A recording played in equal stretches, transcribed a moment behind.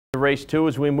of race 2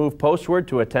 as we move postward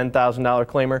to a $10,000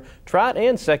 claimer trot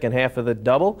and second half of the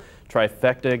double.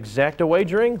 Trifecta exacta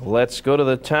wagering. Let's go to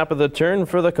the top of the turn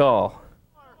for the call.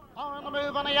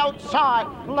 Move on the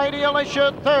outside. Lady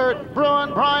Alicia third.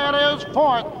 Bruin Bryant is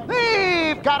fourth.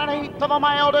 They've got an eighth of a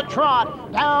mile to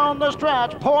trot. Down the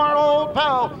stretch. Poor Old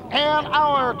Beau. An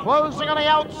Hour closing on the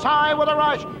outside with a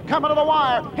rush. Coming to the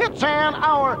wire. It's An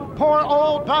Hour. Poor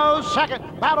Old Beau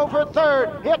second. Battle for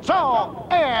third. It's all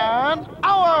An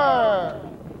Hour.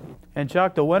 And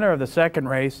Chuck, the winner of the second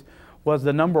race was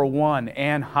the number 1,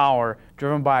 HAUER,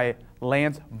 driven by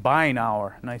Lance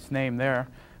Beinhauer. Nice name there.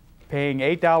 Paying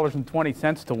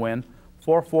 $8.20 to win,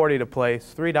 $4.40 to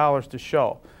place, $3 to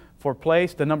show. For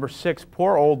place, the number 6,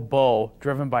 Poor Old Beau,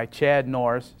 driven by Chad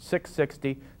Norris,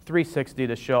 $6.60, $3.60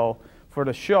 to show. For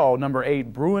the show, number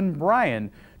 8, Bruin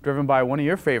Bryant, driven by one of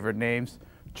your favorite names,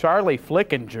 Charlie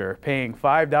Flickinger, paying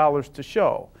 $5 to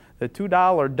show. The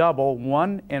 $2 double,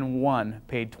 1 and 1,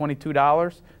 paid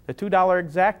 $22. The $2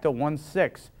 exacta,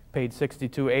 1-6, paid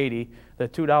 $62.80. The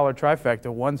 $2 trifecta,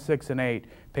 1, 6, and 8,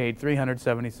 paid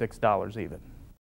 $376 even.